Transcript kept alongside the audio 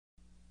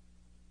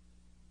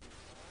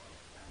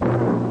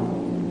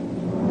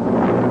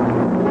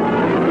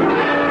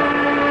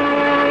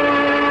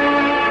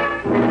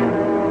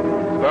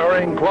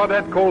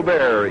Claudette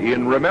Colbert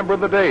in Remember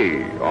the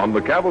Day on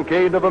the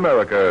Cavalcade of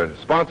America,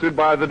 sponsored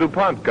by the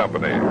DuPont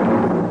Company.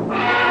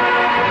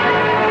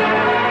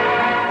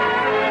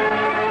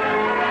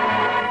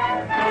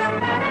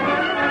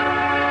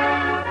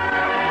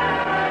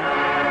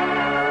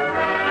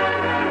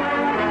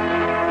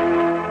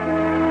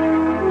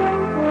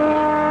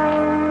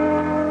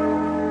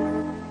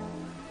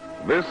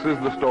 This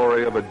is the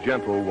story of a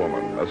gentle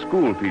woman, a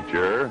school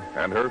teacher,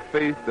 and her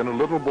faith in a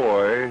little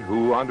boy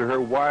who, under her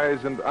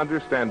wise and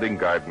understanding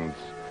guidance,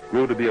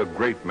 grew to be a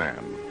great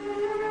man.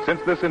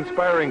 Since this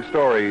inspiring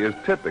story is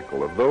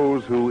typical of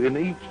those who, in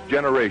each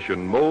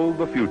generation, mold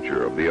the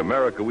future of the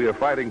America we are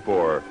fighting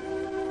for,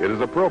 it is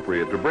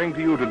appropriate to bring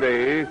to you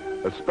today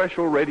a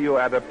special radio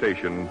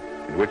adaptation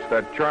in which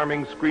that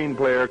charming screen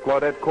player,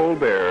 Claudette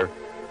Colbert,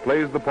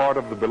 plays the part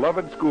of the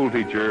beloved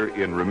schoolteacher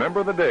in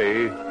Remember the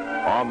Day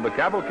on the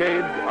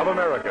Cavalcade of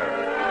America.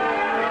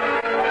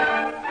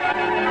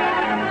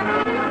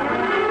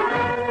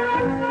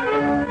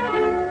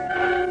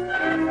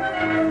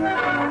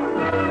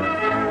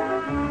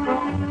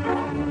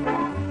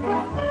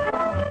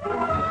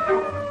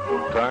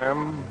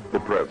 Time, the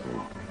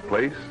present.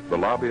 Place, the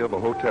lobby of a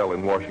hotel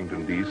in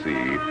Washington, D.C.,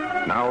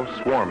 now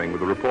swarming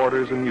with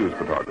reporters and news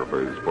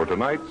photographers, for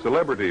tonight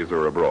celebrities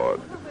are abroad.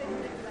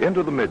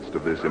 Into the midst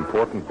of this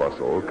important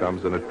bustle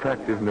comes an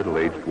attractive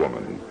middle-aged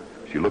woman.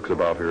 She looks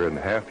about her in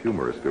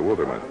half-humorous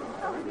bewilderment.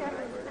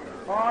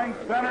 Calling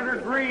Senator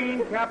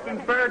Green, Captain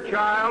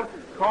Fairchild.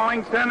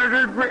 Calling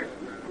Senator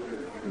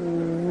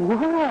Green.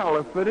 Well,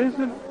 if it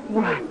isn't...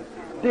 What?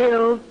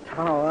 Bill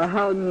Tower,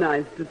 how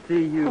nice to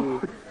see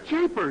you. Oh,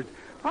 jeepers,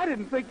 I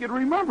didn't think you'd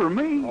remember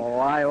me. Oh,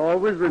 I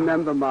always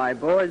remember my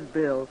boys,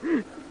 Bill.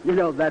 You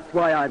know, that's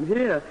why I'm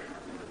here.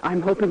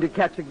 I'm hoping to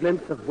catch a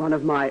glimpse of one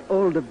of my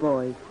older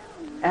boys,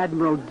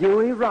 Admiral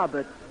Dewey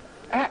Roberts.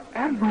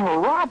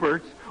 Admiral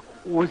Roberts?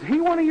 Was he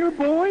one of your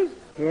boys?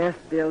 Yes,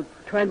 Bill,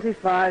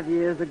 25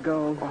 years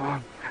ago.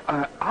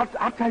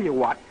 I'll tell you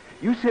what.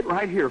 You sit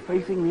right here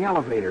facing the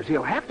elevators.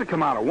 He'll have to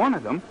come out of one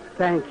of them.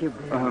 Thank you,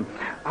 Bill.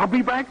 I'll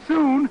be back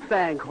soon.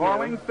 Thanks,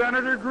 Calling Bill.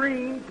 Senator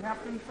Green,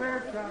 Captain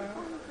Fairchild.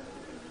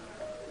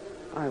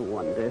 I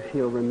wonder if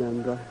he'll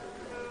remember.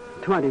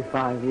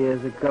 25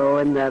 years ago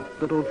in that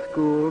little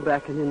school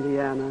back in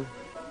Indiana,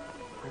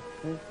 I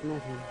first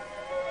met him.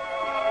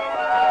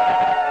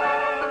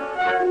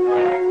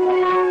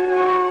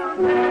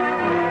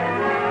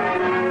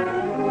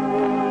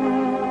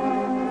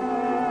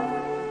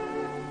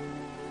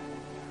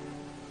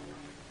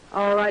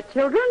 All right,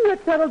 children,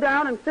 let's settle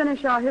down and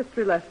finish our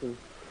history lesson.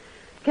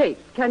 Kate,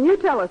 can you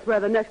tell us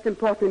where the next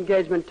important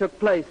engagement took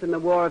place in the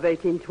War of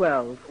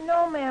 1812?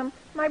 No, ma'am.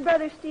 My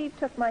brother Steve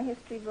took my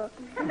history book.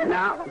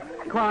 Now,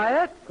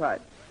 quiet.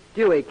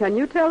 Dewey, can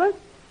you tell us?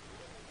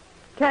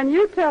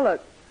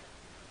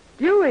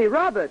 Dewey,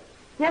 Robert.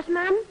 Yes,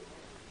 ma'am?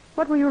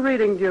 What were you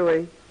reading,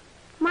 Dewey?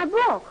 My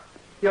book.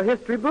 Your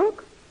history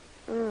book?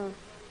 Oh,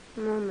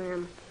 no,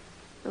 ma'am.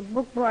 A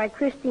book by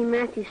Christy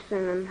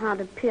Mathewson on how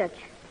to pitch.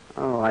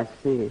 Oh, I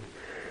see.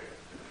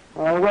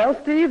 Oh, well,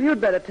 Steve,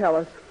 you'd better tell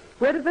us.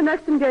 Where did the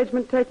next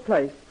engagement take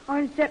place?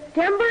 On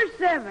September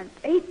 7th,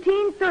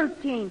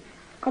 1813,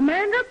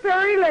 Commander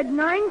Perry led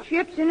 9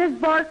 ships in his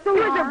bark. It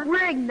was a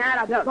brig,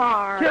 not a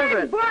bar.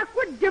 Children. Hey, bark,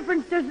 what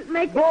difference does it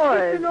make? Boys.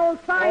 It's just an old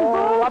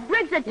signboard. A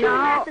brig's a 2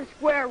 masted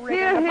square rig.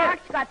 Here, The here.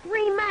 bark's got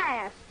 3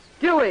 masts.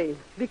 Dewey,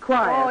 be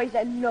quiet. Oh, he's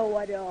a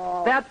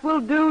know-it-all. That will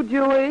do,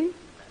 Dewey.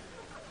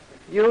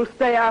 You'll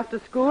stay after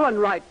school and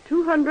write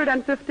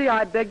 250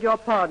 I beg your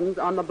pardons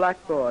on the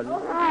blackboard.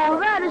 Oh,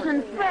 that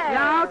isn't fair.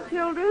 Now,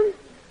 children.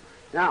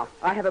 Now,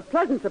 I have a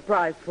pleasant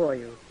surprise for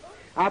you.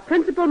 Our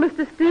principal,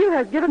 Mr. Steele,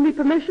 has given me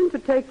permission to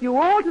take you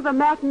all to the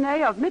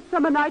matinee of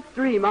Midsummer Night's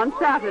Dream on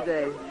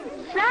Saturday.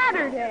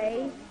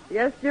 Saturday?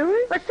 Yes,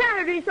 Dewey? But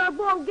Saturday's our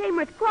ball game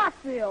with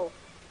Crossville.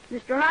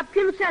 Mr.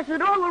 Hopkins has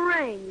it all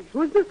arranged.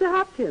 Who's Mr.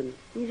 Hopkins?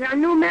 He's our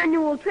new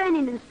manual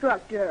training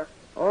instructor.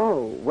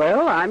 Oh,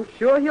 well, I'm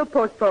sure he'll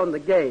postpone the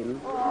game.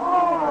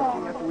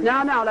 Oh.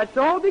 Now, let's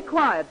all be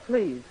quiet,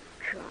 please.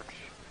 Gosh,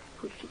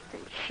 who she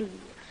thinks she is?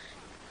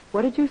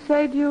 What did you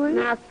say, Dewey?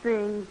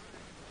 Nothing.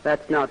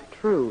 That's not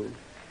true.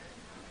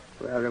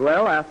 Very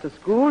well, after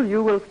school,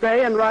 you will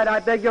stay and write I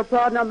beg your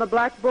pardon on the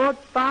blackboard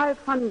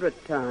 500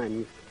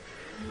 times.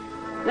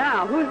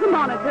 Now, who's the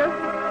monitor?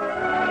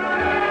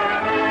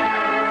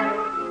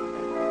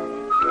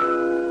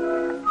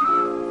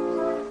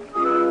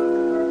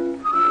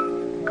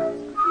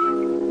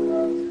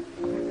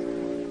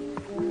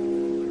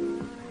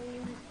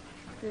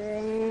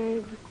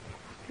 Beg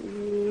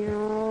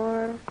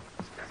your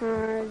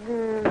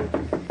pardon.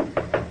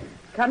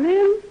 Come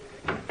in.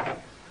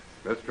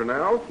 Mr.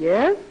 Nell?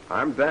 Yes?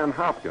 I'm Dan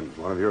Hopkins,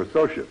 one of your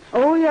associates.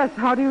 Oh, yes.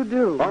 How do you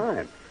do?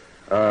 Fine.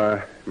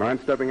 Mind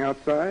stepping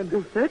outside?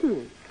 Oh,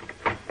 certainly.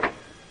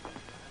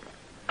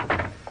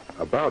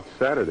 About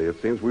Saturday,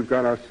 it seems we've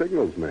got our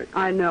signals made.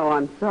 I know.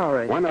 I'm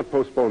sorry. Why not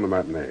postpone the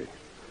matinee?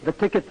 The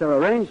tickets are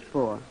arranged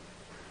for.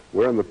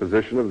 We're in the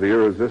position of the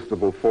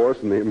irresistible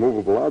force and the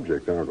immovable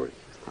object, aren't we?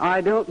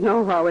 I don't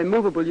know how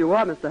immovable you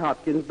are, Mr.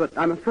 Hopkins, but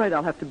I'm afraid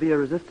I'll have to be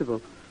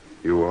irresistible.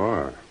 You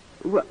are.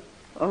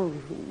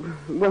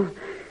 Well,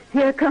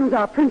 here comes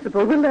our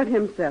principal. We'll let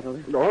him settle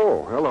it.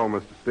 Oh, hello,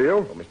 Mr.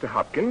 Steele. Oh, Mr.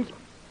 Hopkins,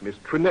 Miss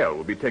Trinnell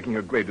will be taking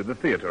a grade to the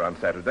theater on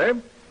Saturday.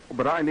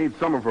 But I need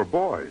some of her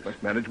boys.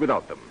 Must manage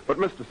without them. But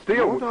Mr.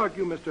 Steele... Don't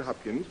argue, Mr.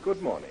 Hopkins. Good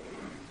morning.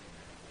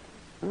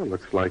 Well,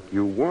 looks like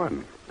you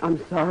won. I'm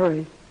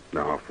sorry.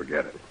 No,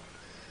 forget it.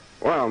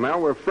 Well, now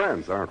we're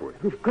friends, aren't we?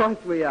 Of course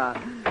we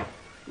are.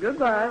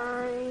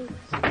 Goodbye.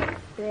 I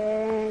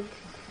said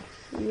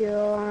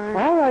you're...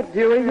 All right,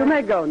 Dewey, you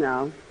may go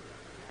now.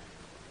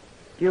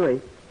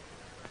 Dewey,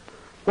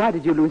 why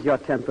did you lose your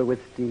temper with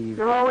Steve?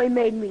 Oh, he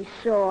made me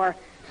sore.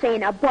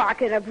 Saying a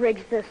bark and a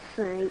brig's the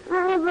same.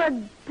 Oh,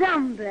 the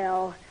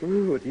dumbbell.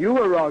 But you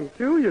were wrong,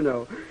 too, you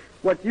know.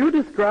 What you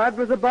described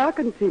was a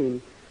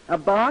barkentine. A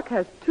bark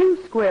has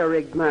 2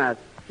 square-rigged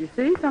masts. You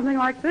see, something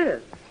like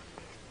this.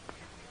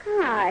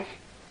 Gosh,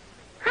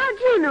 how'd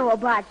you know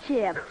about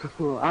chips?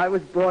 Oh, I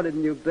was born in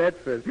New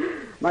Bedford.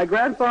 My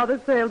grandfather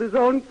sailed his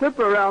own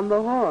clipper around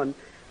the Horn.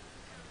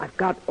 I've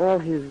got all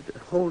his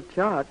whole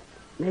chart.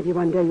 Maybe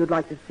one day you'd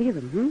like to see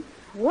them,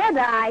 Would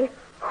I?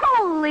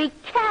 Holy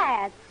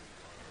cats!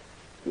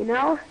 You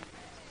know,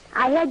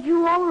 I had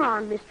you all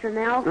wrong, Miss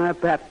Trinnell.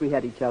 Perhaps we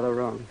had each other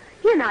wrong.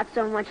 You're not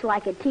so much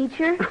like a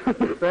teacher.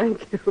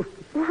 Thank you.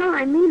 Well,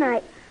 I mean,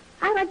 I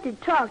like to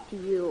talk to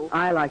you.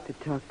 I like to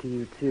talk to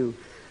you, too.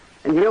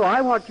 And, you know, I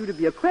want you to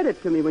be a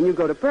credit to me when you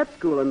go to prep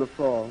school in the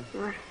fall.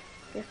 Well, I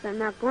guess I'm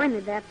not going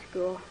to that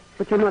school.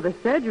 But your mother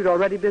said you'd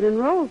already been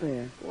enrolled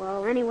there.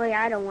 Well, anyway,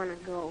 I don't want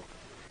to go.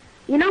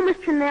 You know, Miss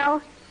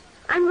Trinnell,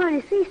 I'm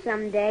going to see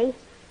someday.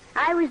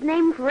 I was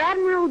named for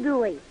Admiral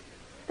Dewey.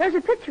 There's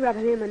a picture of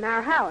him in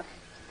our house.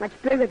 Much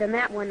bigger than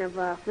that one of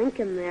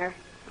Lincoln there.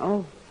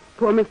 Oh,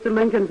 poor Mr.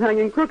 Lincoln's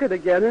hanging crooked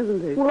again,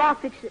 isn't he? Well, I'll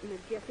fix it in a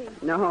jiffy.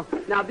 No.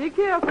 Now, be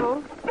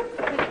careful.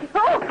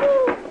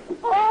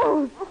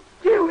 Oh,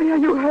 Dewey, are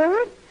you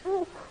hurt?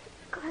 Oh,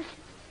 gosh,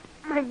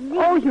 my knee.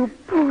 Oh, you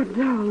poor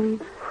darling.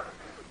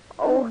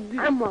 Oh,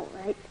 I'm all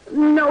right.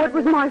 No, it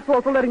was my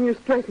fault for letting you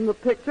straighten the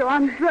picture.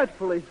 I'm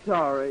dreadfully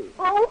sorry.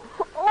 Oh.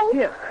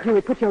 Here,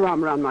 Dewey, put your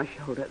arm around my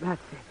shoulder.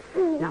 That's it.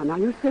 Now,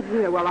 you sit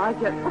here while I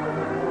get...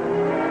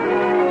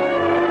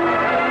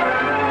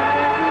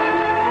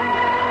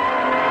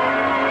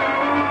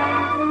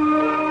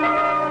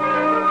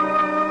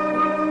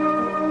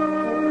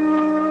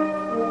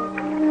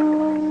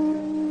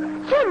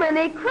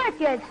 Jiminy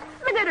crickets!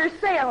 Look at her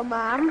sail,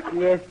 Mom.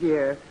 Yes,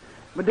 dear.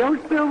 But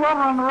don't spill water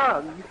on the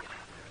rug.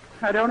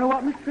 I don't know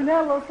what Miss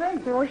Trinnell will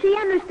think. Oh, she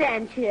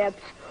understands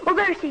chips. Oh,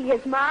 there she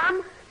is,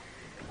 Mom.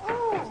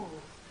 Oh,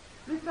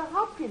 Mr.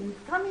 Hopkins,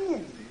 come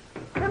in.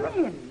 Come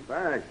in.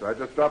 Thanks. I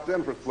just stopped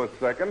in for a split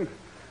second.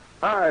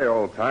 Hi,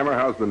 old-timer.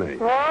 How's the knee?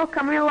 Oh,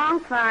 coming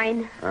along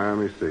fine. Let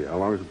me see. How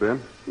long has it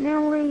been?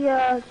 Nearly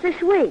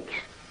 6 weeks.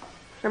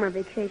 Summer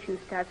vacation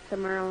starts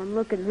tomorrow, and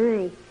look at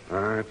me.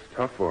 It's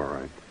tough, all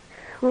right.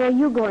 Where are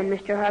you going,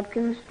 Mr.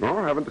 Hopkins? No,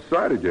 I haven't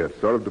decided yet.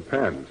 Sort of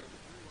depends.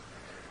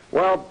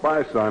 Well,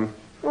 bye, son.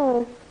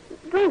 Oh,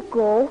 don't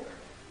go.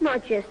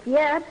 Not just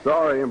yet.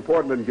 Sorry,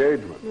 important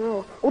engagement.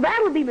 No. Well,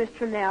 that'll be Miss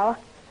Trinnell.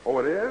 Oh,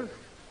 it is?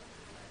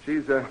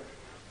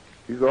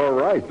 She's all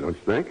right, don't you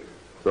think?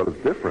 Sort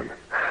of different.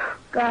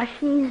 Gosh,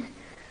 she's...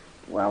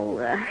 Well,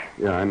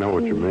 Yeah, I know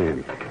what you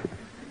mean.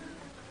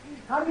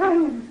 How do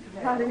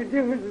you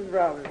do, Mrs.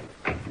 Roberts?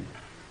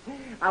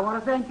 I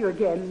want to thank you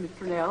again, Miss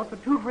Trinnell, for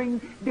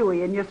tutoring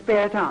Dewey in your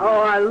spare time.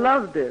 Oh, I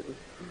loved it.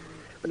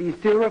 But he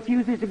still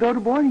refuses to go to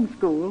boarding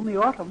school in the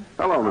autumn.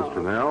 Hello,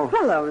 Mr. Nell.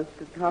 Hello,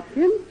 Mr.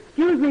 Hopkins.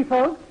 Excuse me,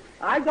 folks.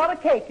 I've got a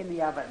cake in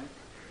the oven.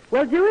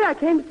 Well, Dewey, I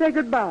came to say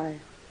goodbye.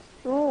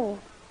 oh,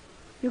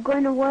 you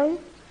going away?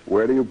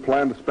 Where do you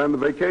plan to spend the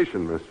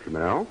vacation, Miss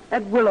Trinnell?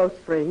 At Willow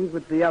Springs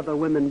with the other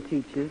women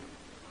teachers.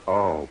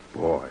 Oh,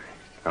 boy.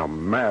 How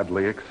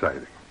madly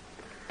exciting.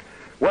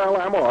 Well,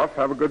 I'm off.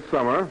 Have a good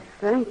summer.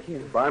 Thank you.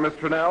 Bye, Miss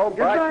Trinnell.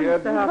 Goodbye, Bye,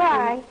 kid. Mr.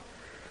 Bye.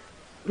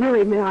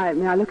 Dewey, may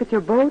I look at your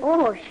boat?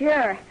 Oh,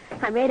 sure.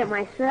 I made it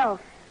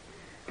myself.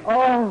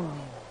 Oh,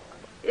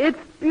 it's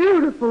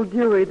beautiful,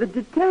 Dewey. The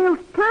detail's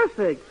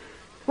perfect.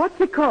 What's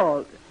it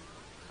called?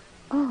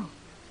 Oh,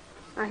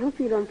 I hope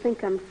you don't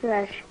think I'm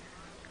fresh.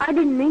 I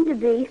didn't mean to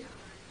be.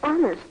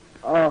 Honest.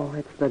 oh,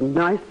 it's the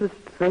nicest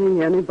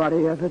thing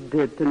anybody ever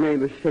did to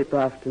name a ship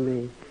after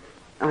me.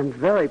 I'm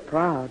very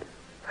proud.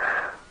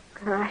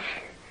 Gosh.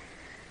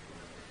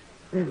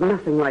 There's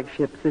nothing like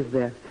ships, is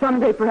there?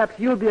 Someday perhaps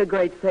you'll be a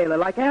great sailor,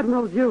 like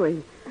Admiral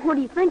Dewey. What,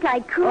 do you think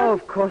I could? Oh,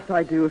 of course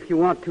I do, if you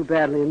want to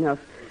badly enough.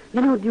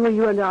 You know, Dewey,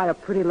 you and I are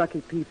pretty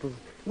lucky people.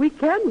 We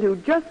can do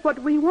just what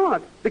we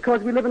want,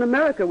 because we live in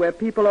America where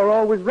people are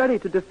always ready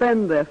to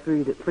defend their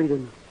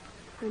freedoms.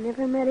 I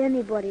never met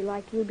anybody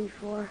like you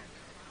before.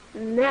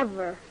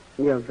 Never.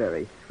 You're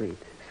very sweet.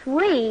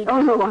 Sweet.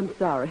 Oh, no, I'm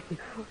sorry.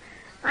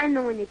 I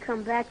know when you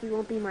come back you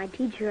won't be my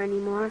teacher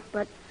anymore,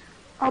 but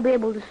I'll be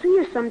able to see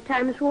you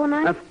sometimes, won't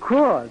I? Of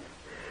course.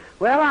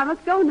 Well, I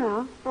must go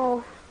now.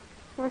 Oh,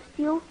 must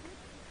you?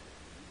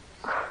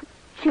 Oh,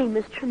 gee,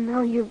 Miss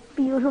Trinnell, you're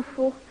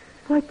beautiful.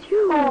 But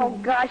you... Oh,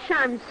 gosh,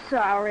 I'm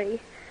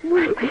sorry.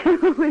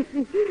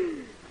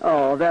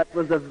 Oh, that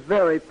was a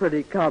very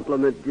pretty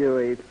compliment,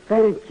 Dewey.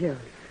 Thank you.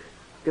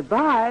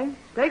 Goodbye.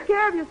 Take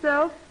care of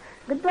yourself.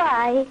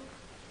 Goodbye.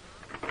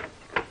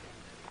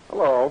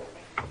 Hello.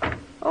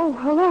 Oh,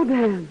 hello,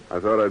 Dan. I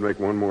thought I'd make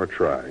one more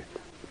try.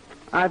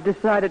 I've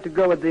decided to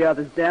go with the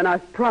others, Dan.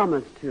 I've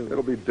promised to.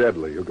 It'll be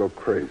deadly. You'll go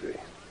crazy.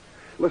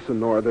 Listen,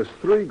 Nora, there's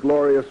 3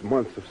 glorious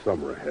months of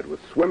summer ahead with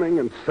swimming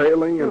and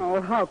sailing and...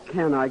 Oh, how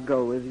can I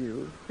go with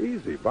you?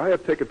 Easy. Buy a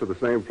ticket to the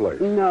same place.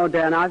 No,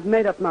 Dan, I've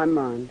made up my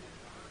mind.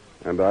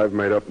 And I've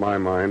made up my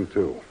mind,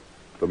 too.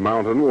 The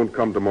mountain won't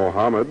come to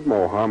Mohammed.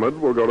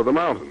 Mohammed will go to the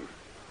mountain.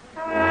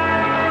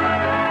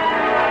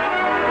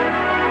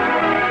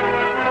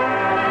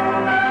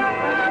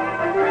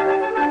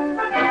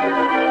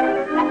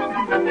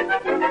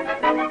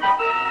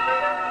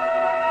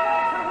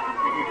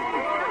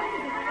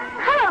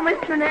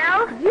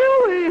 Now,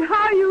 Dewey,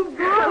 how you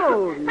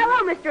grown?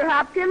 Hello, Mr.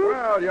 Hopkins.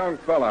 Well, young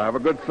fella, have a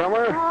good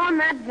summer? Oh,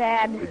 not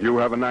bad. Did you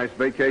have a nice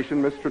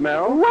vacation, Mr.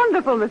 Nell?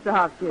 Wonderful, Mr.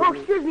 Hopkins. Oh,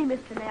 excuse me,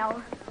 Mr.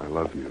 Nell. I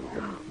love you.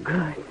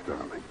 Good.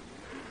 Darling,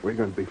 where are you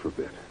going to be for a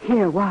bit?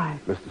 Here, why?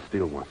 Mr.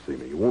 Steele wants to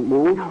see me. You won't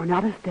move? No,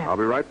 not a step. I'll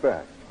be right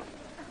back.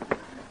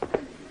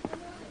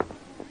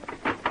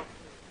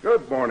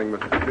 Good morning,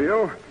 Mr.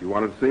 Steele. You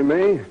wanted to see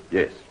me?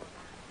 Yes.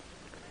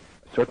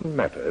 A certain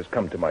matter has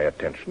come to my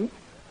attention.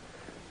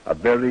 A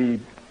very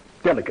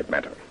delicate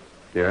matter.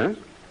 Yes?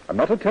 I'm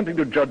not attempting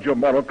to judge your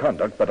moral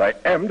conduct, but I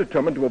am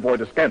determined to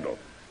avoid a scandal.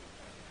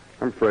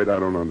 I'm afraid I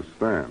don't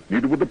understand.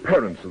 Neither would the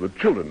parents of the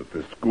children at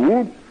this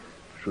school,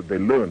 should they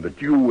learn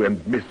that you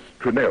and Miss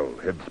Trinnell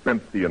had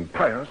spent the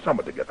entire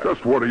summer together.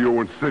 Just what are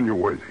you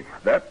insinuating?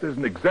 That is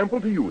an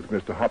example to use,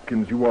 Mr.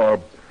 Hopkins. You are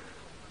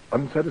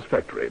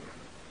unsatisfactory.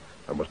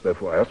 I must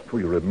therefore ask for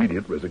your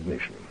immediate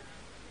resignation.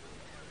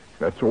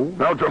 That's all.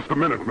 Now, just a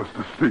minute,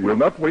 Mr. Steele. We'll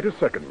not wait a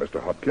second, Mr.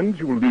 Hopkins.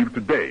 You will leave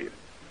today.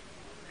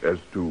 As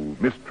to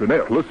Miss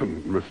Trinnell...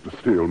 Listen, Mr.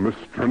 Steele, Miss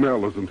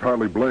Trinnell is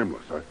entirely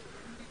blameless.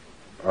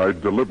 I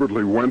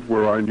deliberately went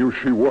where I knew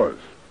she was.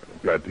 I'm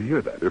glad to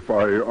hear that. If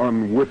I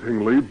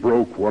unwittingly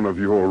broke one of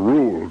your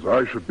rules,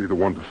 I should be the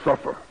one to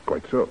suffer.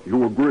 Quite so.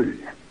 You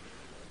agree?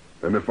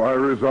 And if I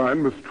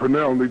resign, Miss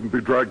Trinnell needn't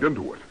be dragged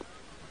into it.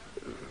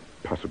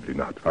 Possibly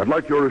not. I'd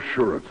like your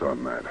assurance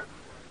on that.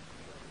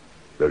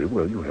 Very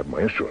well, you have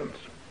my assurance.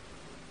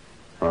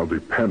 I'll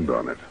depend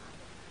on it.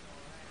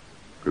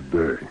 Good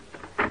day.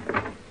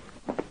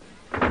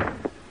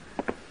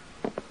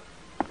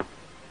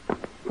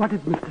 What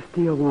did Mr.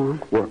 Steele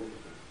want?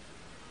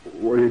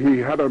 Well, he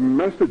had a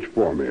message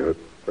for me,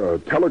 a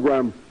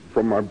telegram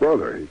from my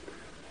brother. He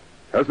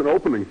has an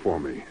opening for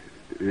me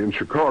in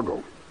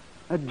Chicago.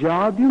 A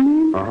job, you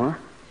mean? Uh-huh.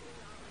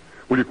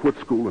 Will you quit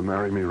school and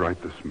marry me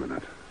right this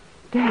minute?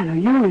 Dan, are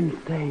you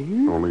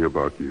insane? Only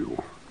about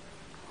you.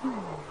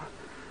 Oh.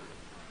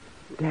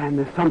 Dan,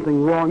 there's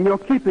something wrong. You're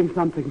keeping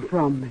something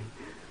from me.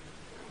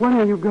 When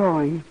are you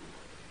going?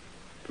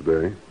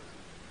 Today.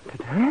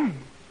 Today?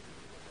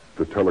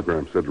 The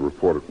telegram said to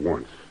report at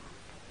once.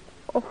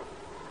 Oh.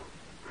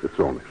 It's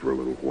only for a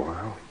little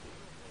while.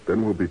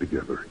 Then we'll be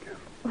together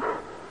again.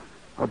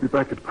 I'll be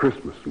back at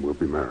Christmas and we'll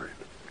be married.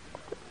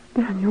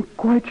 Dan, you're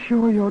quite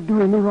sure you're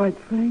doing the right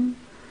thing?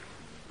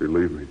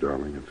 Believe me,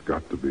 darling, it's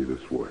got to be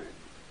this way.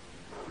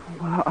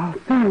 Well, I'll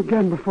see you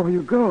again before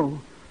you go.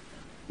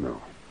 No.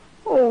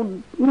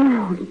 Oh,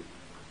 no.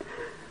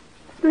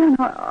 Dan,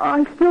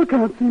 I still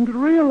can't seem to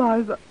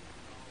realize that.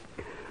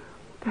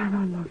 Dan,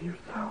 I love you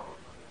so.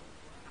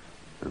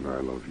 And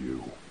I love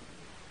you.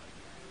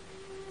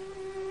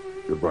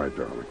 Goodbye,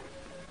 darling.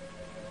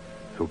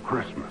 Till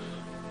Christmas.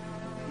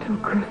 Till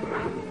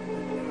Christmas.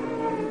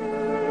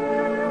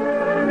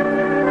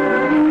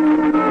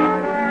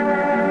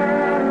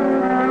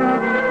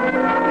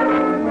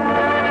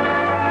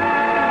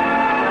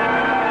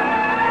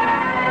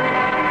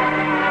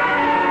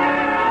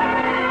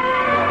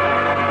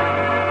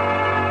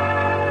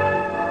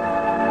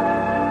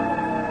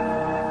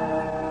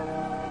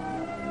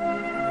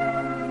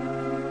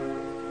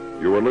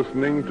 You are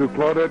listening to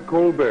Claudette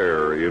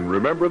Colbert in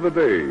Remember the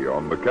Day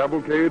on the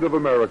Cavalcade of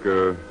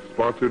America,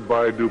 sponsored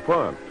by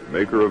DuPont,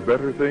 maker of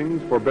better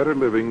things for better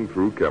living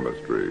through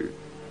chemistry.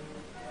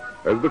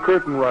 As the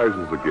curtain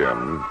rises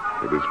again,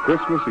 it is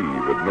Christmas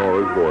Eve at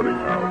Nora's boarding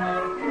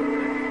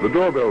house. The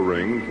doorbell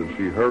rings and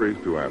she hurries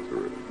to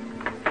answer it.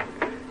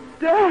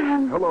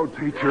 Dan! Hello,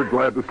 teacher.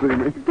 Glad to see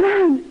me.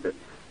 Dan!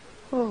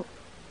 Oh,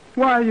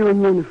 why are you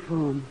in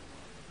uniform?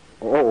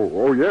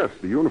 Oh, yes,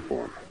 the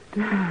uniform.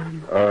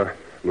 Dan.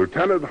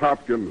 Lieutenant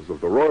Hopkins of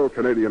the Royal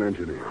Canadian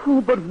Engineers.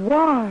 Oh, but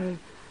why?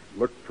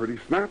 Look pretty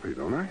snappy,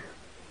 don't I?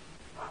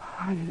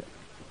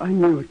 I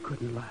knew it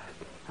couldn't last.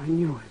 I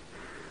knew it.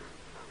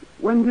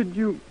 When did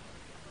you...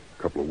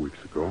 A couple of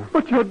weeks ago.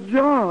 But your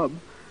job...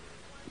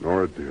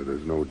 Nora, dear,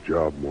 there's no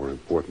job more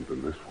important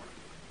than this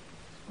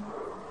one.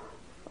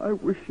 I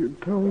wish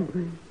you'd told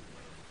me.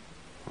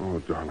 Oh,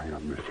 darling, I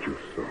missed you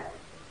so.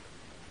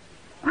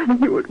 I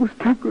knew it was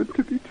too good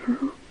to be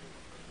true.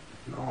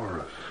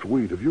 Nora,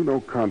 sweet, have you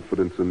no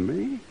confidence in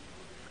me?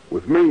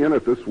 With me in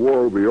it, this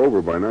war will be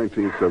over by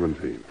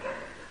 1917.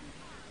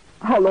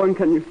 How long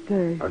can you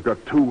stay? I've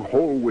got 2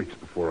 whole weeks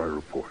before I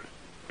report.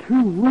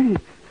 2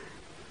 weeks?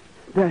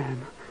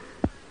 Dan,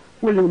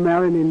 will you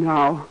marry me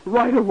now,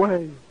 right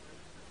away?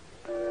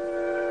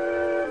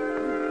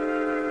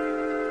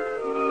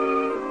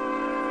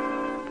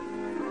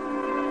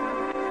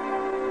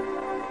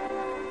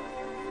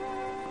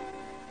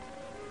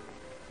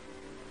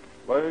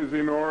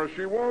 Lazy Nora,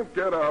 she won't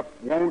get up.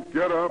 Won't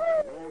get up.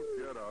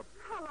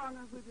 How long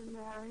have we been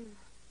married?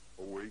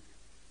 A week.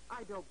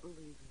 I don't believe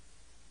it.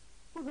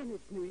 Well, then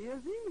it's New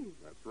Year's Eve.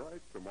 That's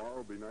right. Tomorrow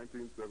will be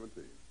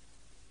 1917.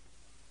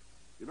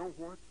 You know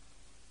what?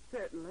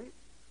 Certainly.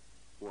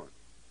 What?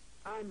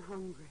 I'm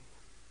hungry.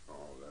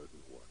 Oh, that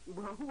isn't what.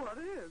 Well, what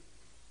is?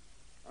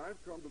 I've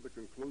come to the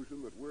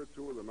conclusion that we're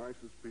 2 of the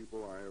nicest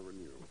people I ever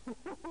knew.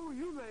 Oh,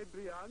 you may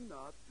be. I'm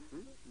not.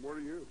 What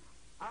are you?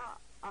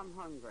 I'm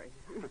hungry.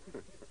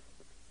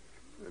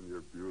 And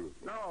you're beautiful.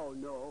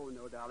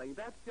 No, darling.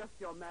 That's just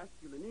your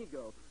masculine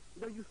ego.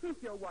 You know, you think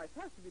your wife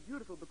has to be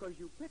beautiful because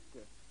you picked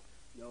her.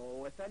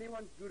 No, if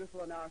anyone's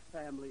beautiful in our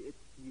family,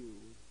 it's you.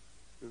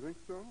 You think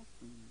so?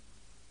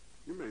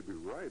 You may be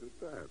right at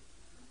that.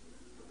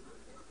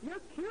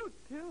 You're cute,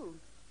 too.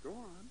 Go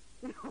on.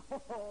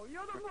 No,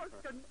 you're the most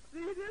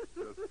conceited.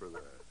 Just for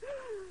that.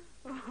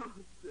 Oh,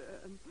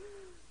 Dan.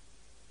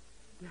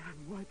 Dan,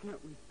 why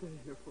can't we stay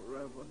here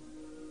forever?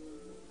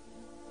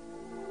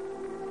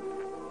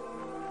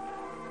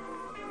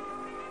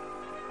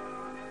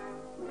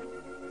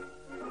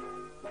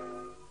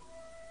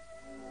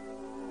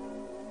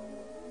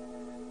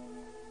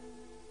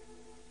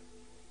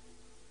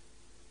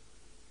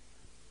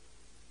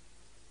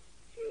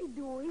 Gee,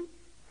 Dewey,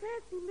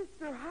 fancy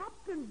Mr.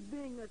 Hopkins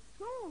being a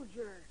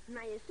soldier.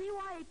 Now, you see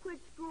why he quit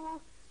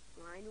school?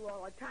 Well, I knew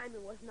all the time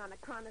it wasn't on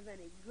account of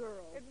any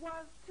girl. It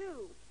was,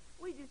 too.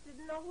 We just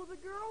didn't know who the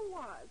girl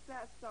was,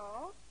 that's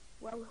all.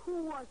 Well,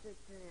 who was it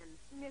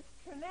then? Miss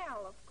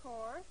Trennell, of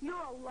course. You're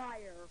a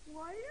liar.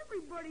 Why,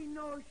 everybody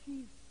knows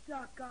she's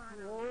stuck on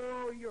him.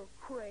 Oh, you're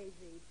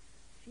crazy.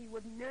 She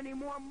wouldn't any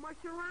more mush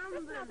around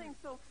There's than... nothing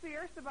so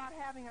fierce about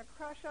having a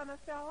crush on a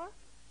fella.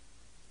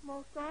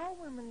 Most all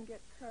women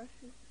get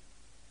crushes.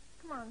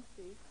 Come on,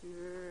 Steve.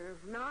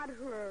 Not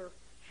her.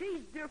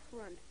 She's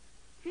different.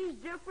 She's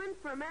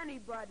different from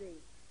anybody.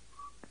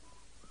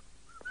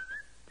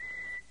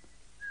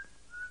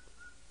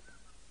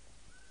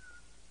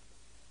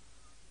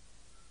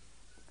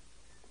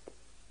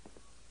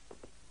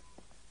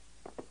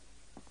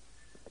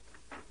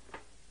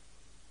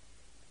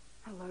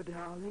 Hello,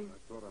 darling. I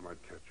thought I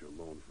might catch you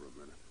alone for a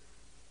minute.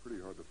 Pretty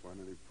hard to find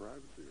any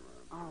privacy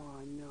around. Oh,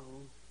 I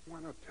know.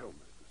 Why not tell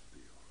Mr.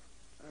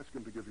 Steele? Ask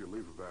him to give you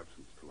leave of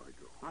absence till I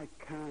go. I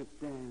can't,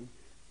 Dan.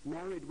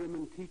 Married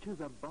women teachers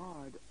are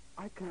barred.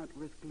 I can't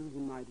risk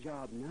losing my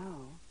job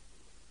now.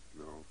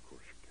 No, of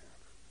course you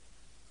can't.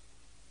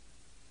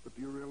 But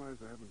do you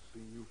realize I haven't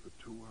seen you for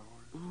 2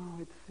 hours?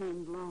 Oh, it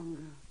seemed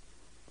longer.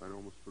 I'd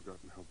almost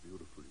forgotten how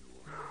beautiful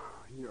you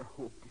are. You're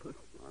hopeless.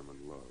 I'm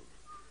in love.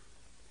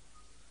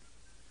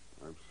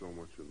 I'm so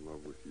much in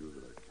love with you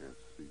that I can't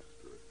see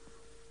straight.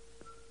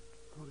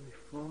 Only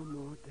 4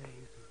 more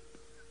days.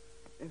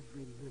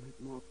 Every minute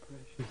more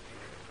precious.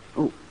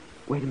 Oh,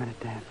 wait a minute,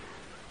 Dan.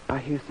 I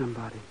hear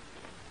somebody.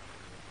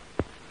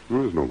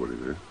 There is nobody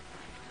there.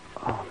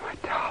 Oh, my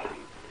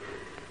darling.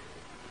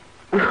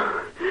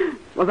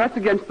 Well, that's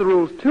against the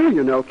rules, too,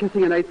 you know,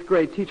 kissing an 8th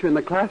grade teacher in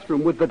the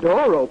classroom with the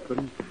door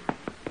open.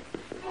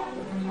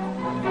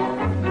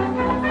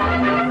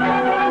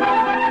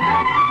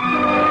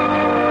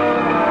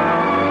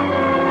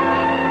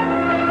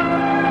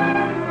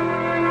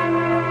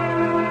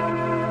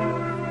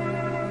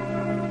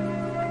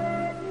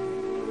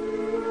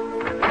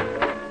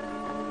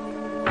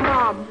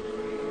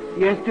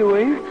 Yes,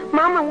 Dewey?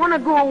 Mom, I want to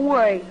go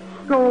away.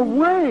 Go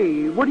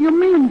away? What do you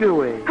mean,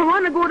 Dewey? I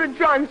want to go to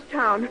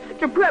Johnstown,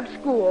 to prep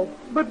school.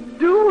 But,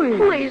 Dewey...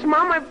 Please,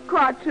 Mom, I've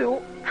got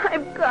to.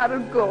 I've got to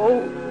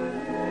go.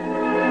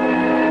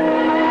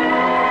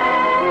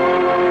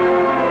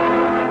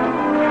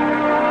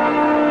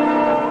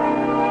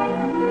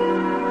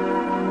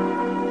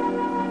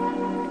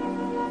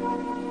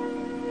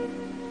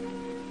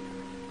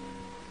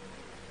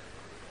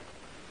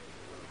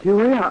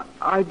 Dewey,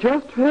 I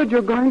just heard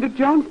you're going to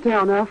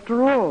Johnstown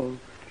after all.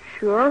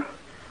 Sure.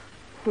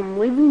 I'm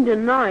leaving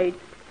tonight.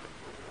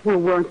 Well,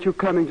 weren't you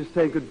coming to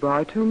say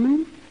goodbye to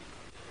me?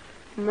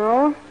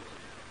 No.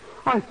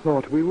 I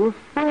thought we were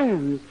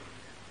friends.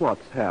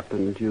 What's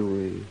happened,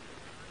 Dewey?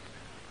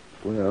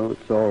 Well,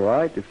 it's all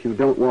right if you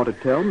don't want to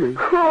tell me.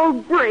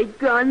 Oh, great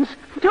guns.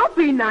 Don't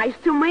be nice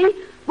to me.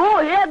 Go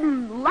ahead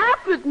and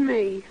laugh at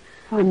me.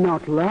 I'm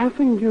not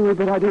laughing, Dewey,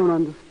 but I don't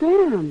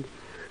understand.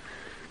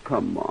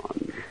 Come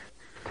on.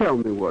 Tell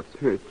me what's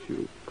hurt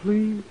you,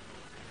 please.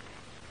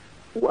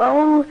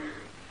 Well,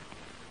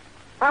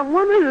 I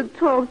wanted to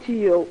talk to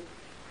you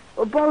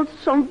about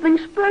something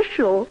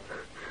special.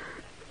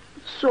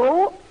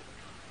 So,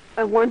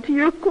 I went to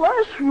your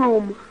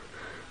classroom.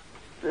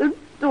 The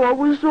door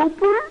was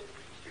open.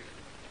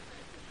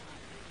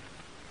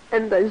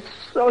 And I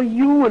saw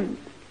you and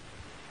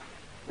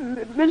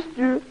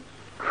Mr.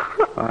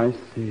 I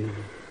see.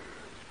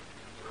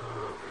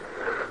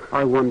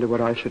 I wonder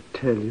what I should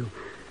tell you.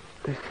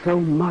 There's so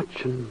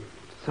much and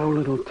so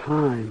little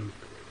time.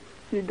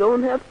 You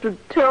don't have to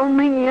tell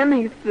me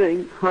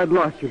anything. I'd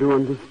like you to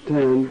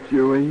understand,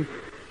 Dewey.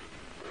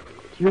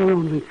 You're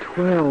only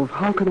 12.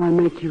 How can I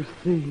make you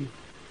see?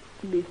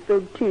 I'll be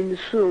 13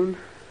 soon.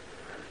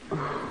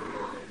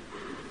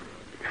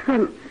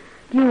 Well,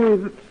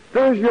 Dewey,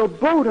 there's your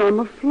boat on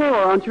the floor.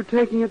 Aren't you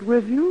taking it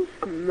with you?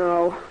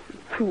 No,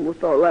 through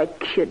with all that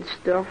kid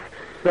stuff.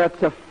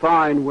 That's a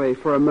fine way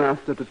for a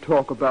master to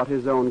talk about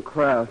his own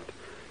craft.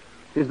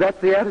 Is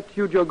that the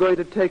attitude you're going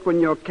to take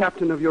when you're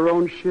captain of your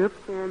own ship?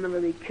 I'll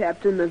never be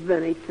captain of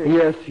anything.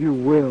 Yes, you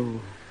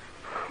will.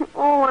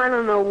 Oh, I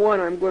don't know what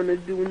I'm going to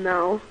do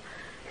now.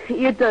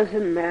 It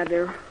doesn't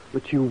matter.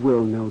 But you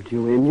will know,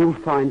 Dewey, and you'll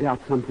find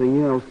out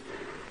something else.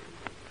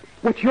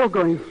 What you're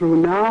going through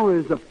now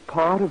is a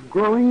part of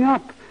growing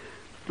up,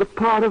 the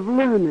part of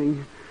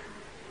learning.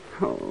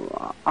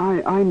 Oh,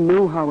 I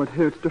know how it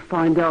hurts to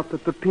find out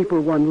that the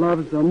people one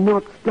loves are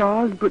not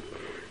stars, but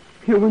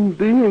human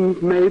beings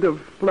made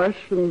of flesh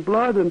and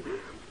blood, and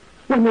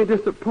when they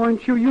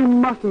disappoint you, you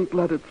mustn't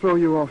let it throw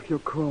you off your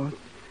course.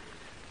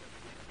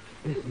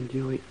 Listen,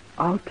 Dewey,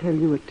 I'll tell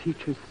you a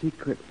teacher's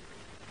secret.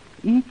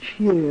 Each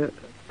year,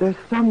 there's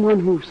someone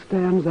who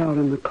stands out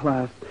in the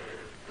class,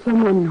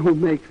 someone who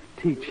makes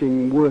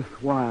teaching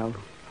worthwhile,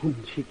 whom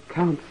she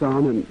counts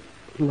on and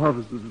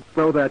loves as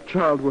though that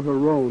child were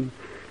her own.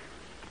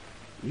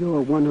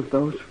 You're one of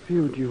those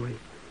few, Dewey.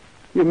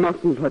 You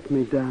mustn't let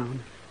me down.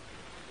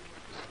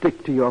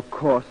 Stick to your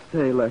course,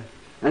 sailor,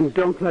 and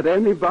don't let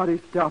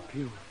anybody stop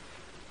you.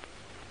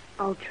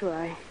 I'll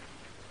try.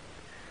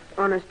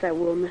 Honest, I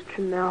will, Mr.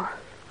 Nell.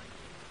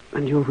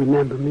 And you'll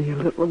remember me a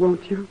little,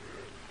 won't you?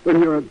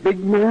 When you're a big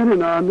man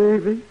in our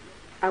Navy?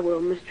 I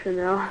will, Mr.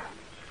 Nell.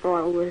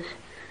 Always.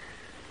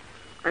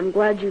 I'm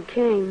glad you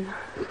came.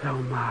 So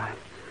am I.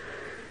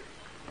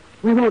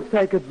 We won't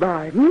say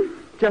goodbye,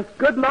 Just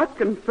good luck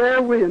and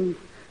fair winds.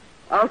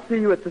 I'll see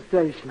you at the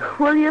station.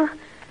 Will you?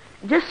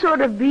 Just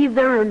sort of be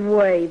there and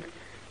wave.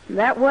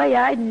 That way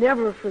I'd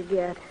never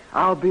forget.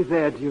 I'll be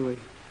there, Dewey.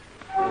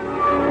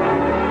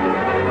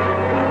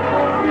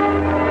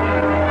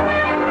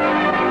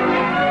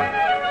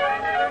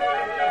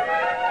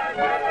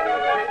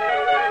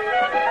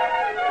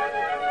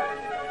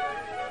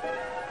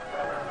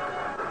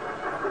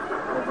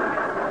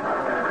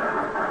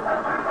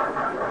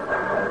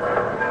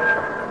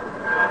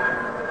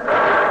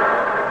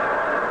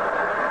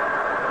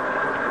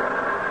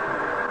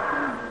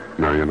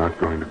 Now, you're not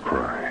going to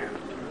cry.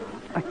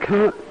 I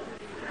can't.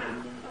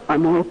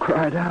 I'm all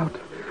cried out.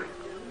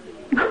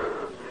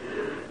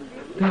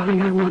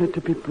 Darling, I wanted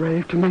to be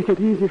brave, to make it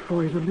easy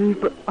for you to leave,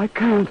 but I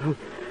can't.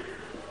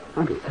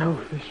 I'm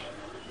selfish.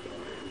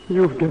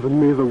 You've given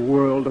me the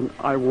world, and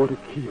I want to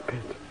keep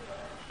it.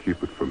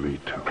 Keep it for me,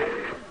 too.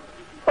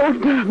 Oh,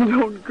 Dad,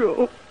 don't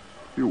go.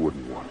 You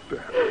wouldn't want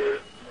that.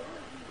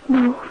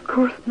 No, of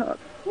course not.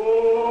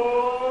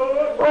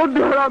 Oh,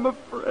 Dad, I'm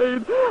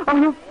afraid.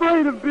 I'm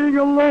afraid of being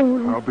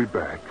alone. I'll be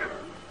back.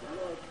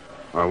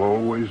 I'll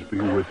always be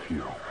with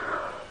you.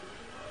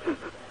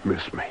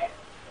 Miss me.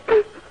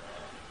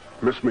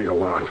 Miss me a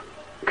lot.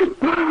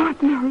 Goodbye, my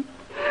dearest.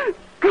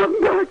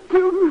 Come back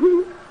to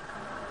me.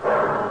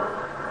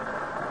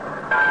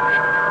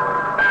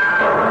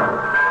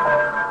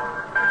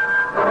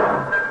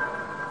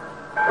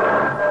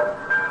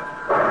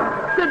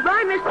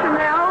 Goodbye, Mr.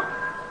 Nell.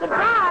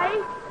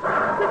 Goodbye.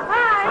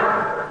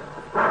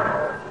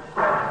 Goodbye.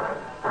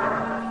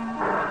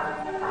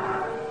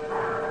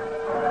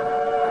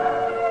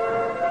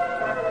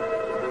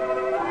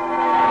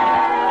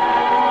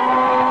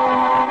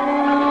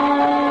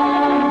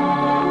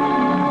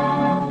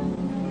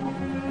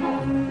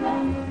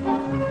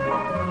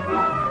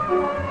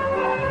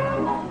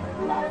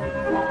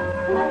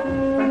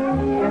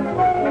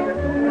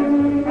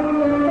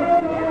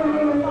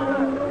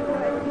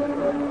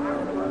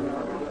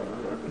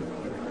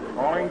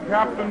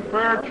 Captain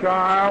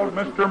Fairchild,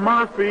 Mr.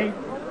 Murphy.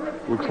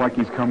 Looks like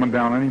he's coming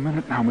down any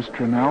minute now,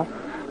 Mr. Nell.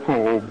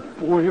 Oh,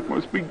 boy, it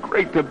must be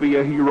great to be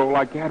a hero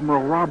like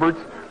Admiral Roberts.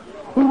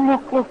 Oh,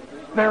 look,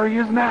 there he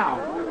is now.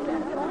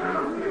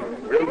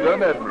 Well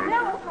done, Admiral.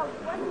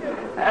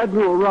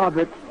 Admiral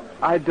Roberts,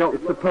 I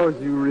don't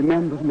suppose you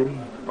remember me.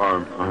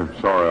 I'm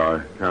sorry,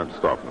 I can't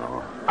stop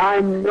now.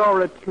 I'm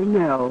Nora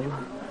Trinnell.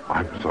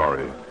 I'm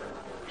sorry.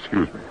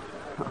 Excuse me.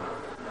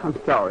 I'm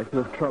sorry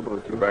to have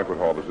troubled The you. banquet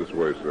hall is this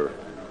way, sir.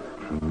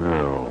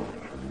 No.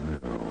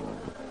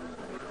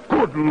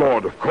 Good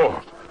Lord, of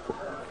course.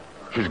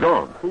 She's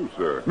gone. Who,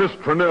 sir? Miss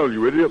Trinnell,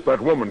 you idiot.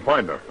 That woman.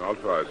 Find her. I'll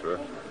try, sir.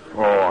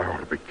 Oh, I ought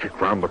to be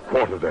kicked round the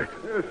quarterdeck.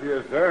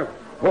 Yes, sir.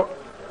 What?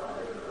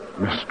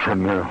 Miss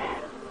Trinnell.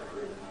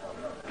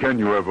 Can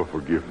you ever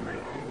forgive me?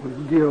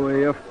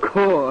 Dewey, of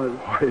course.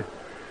 Why,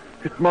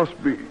 it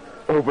must be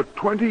over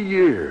 20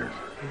 years.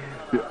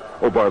 Yeah.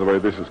 Oh, by the way,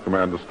 this is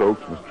Commander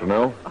Stokes, Miss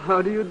Trinnell.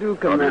 How do you do,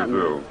 How do Commander?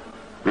 you do?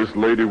 This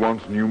lady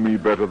once knew me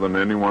better than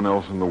anyone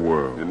else in the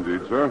world.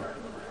 Indeed, sir.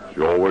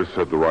 She always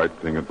said the right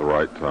thing at the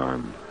right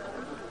time.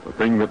 The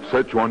thing that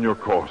set you on your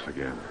course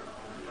again.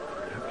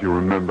 If you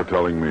remember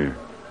telling me,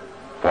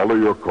 follow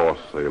your course,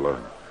 sailor.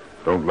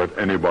 Don't let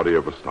anybody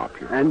ever stop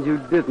you. And you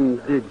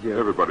didn't, did you?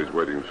 Everybody's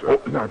waiting, sir.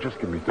 Oh, now, just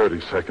give me 30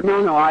 seconds.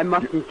 No, I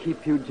mustn't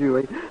keep you,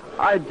 Dewey.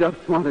 I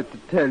just wanted to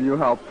tell you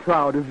how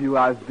proud of you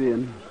I've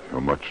been.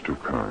 You're much too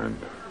kind.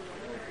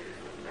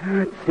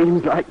 It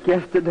seems like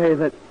yesterday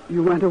that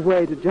you went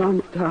away to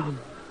Johnstown.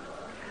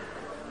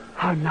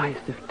 How nice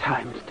if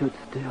time stood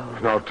still.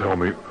 Now tell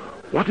me,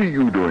 what are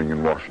you doing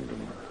in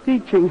Washington?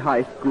 Teaching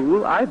high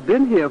school. I've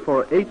been here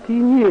for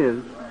 18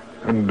 years.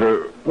 And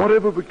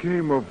whatever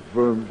became of...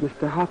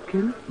 Mr.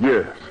 Hopkins?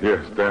 Yes,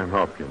 Dan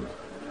Hopkins.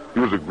 He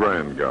was a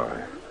grand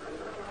guy.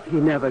 He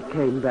never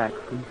came back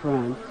from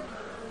France.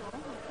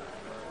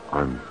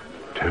 I'm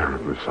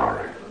terribly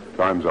sorry.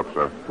 Time's up,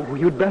 sir. Oh,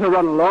 you'd better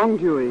run along,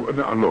 Dewey.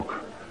 Now, look,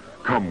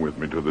 come with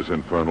me to this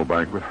infernal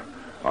banquet.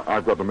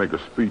 I've got to make a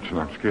speech, and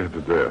I'm scared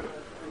to death.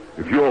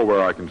 If you're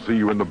where I can see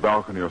you in the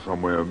balcony or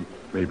somewhere,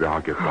 maybe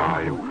I'll get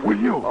by you. Will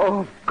you? Oh,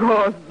 of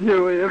course,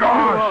 Dewey. If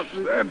Gosh,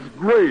 you want me... that's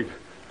great.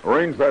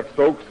 Arrange that,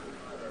 Stokes.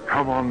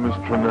 Come on, Miss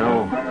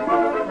Trennell.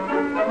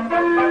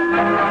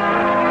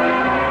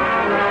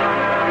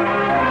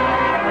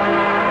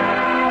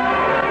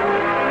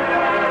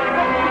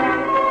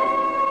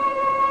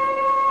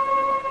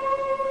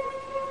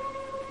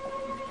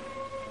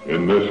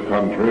 In this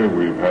country,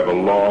 we've had a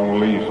long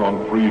lease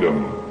on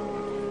freedom.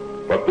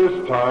 But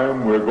this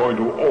time, we're going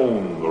to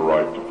own the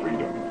right to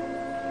freedom.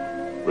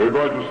 We're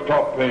going to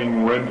stop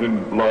paying rent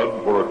in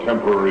blood for a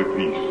temporary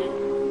peace.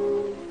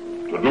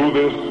 To do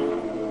this,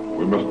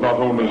 we must not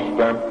only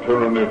stamp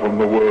tyranny from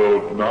the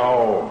world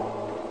now,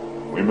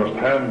 we must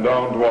hand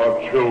down to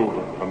our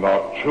children and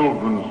our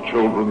children's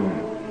children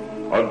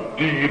a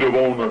deed of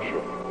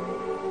ownership,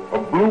 a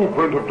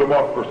blueprint of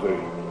democracy,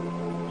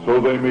 so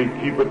they may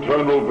keep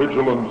eternal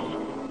vigilance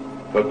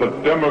that the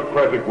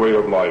democratic way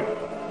of life,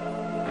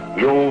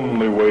 the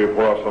only way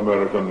for us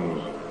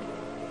Americans,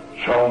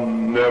 shall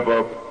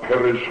never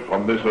perish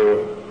from this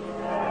earth.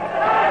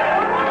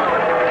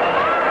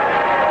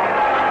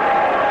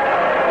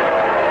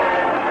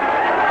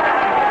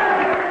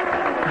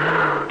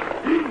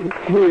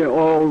 He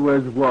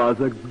always was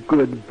a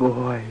good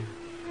boy.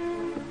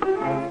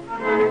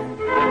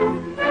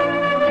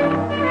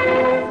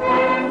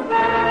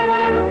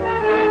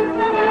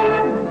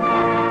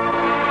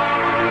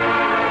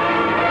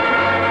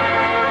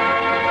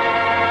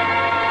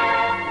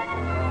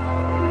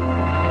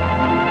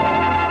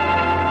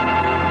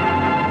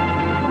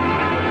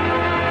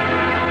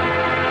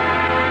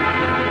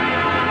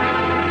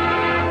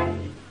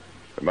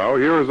 Now,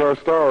 here is our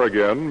star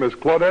again, Miss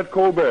Claudette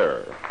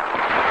Colbert.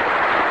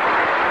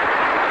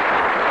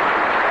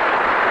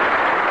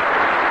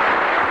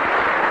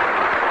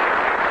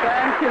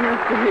 Thank you,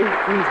 Mr.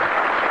 Hastings.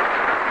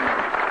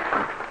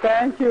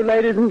 Thank you,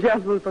 ladies and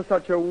gentlemen, for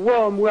such a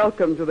warm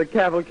welcome to the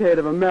Cavalcade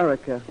of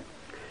America.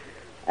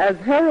 As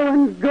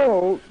heroines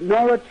go,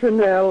 Nora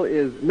Trennell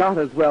is not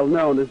as well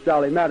known as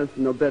Dolly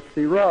Madison or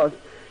Betsy Ross,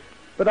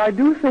 but I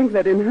do think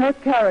that in her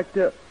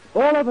character,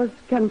 all of us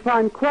can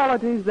find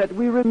qualities that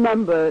we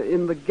remember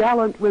in the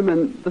gallant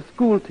women, the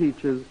school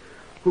teachers,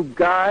 who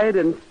guide,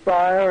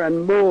 inspire,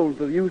 and mold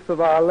the youth of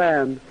our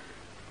land.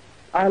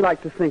 I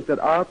like to think that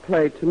our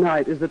play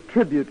tonight is a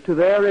tribute to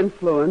their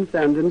influence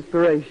and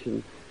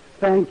inspiration.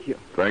 Thank you.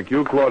 Thank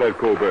you, Claudette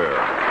Colbert.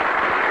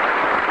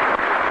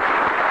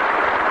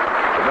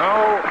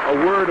 Now,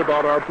 a word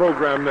about our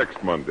program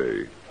next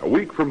Monday. A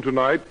week from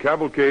tonight,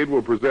 Cavalcade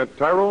will present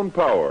Tyrone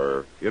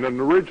Power in an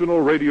original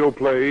radio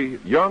play,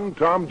 Young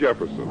Tom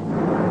Jefferson.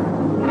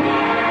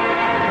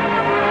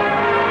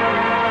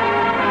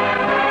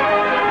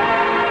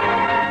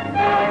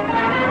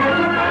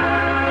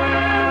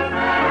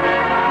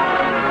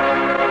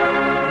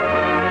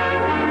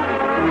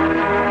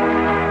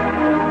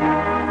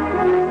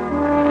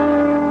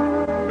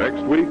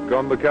 Next week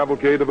on the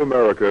Cavalcade of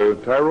America,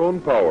 Tyrone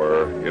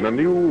Power in a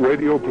new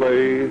radio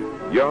play,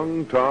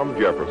 Young Tom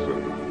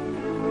Jefferson.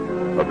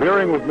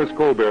 Appearing with Miss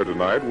Colbert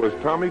tonight was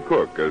Tommy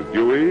Cook as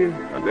Dewey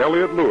and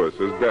Elliot Lewis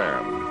as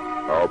Dan.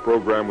 Our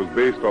program was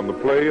based on the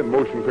play and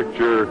motion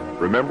picture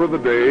Remember the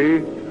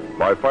Day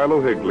by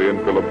Philo Higley and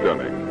Philip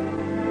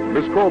Dunning.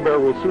 Miss Colbert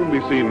will soon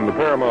be seen in the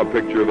Paramount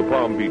picture The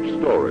Palm Beach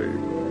Story.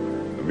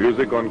 The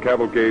music on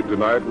Cavalcade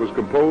tonight was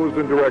composed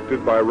and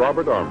directed by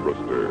Robert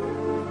Armbruster.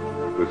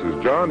 This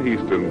is John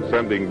Heaston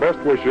sending best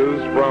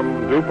wishes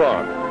from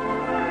DuPont.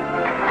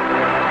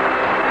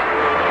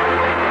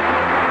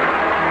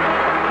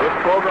 This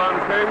program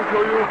came to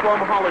you from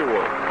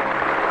Hollywood.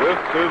 This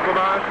is the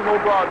National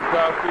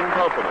Broadcasting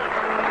Company.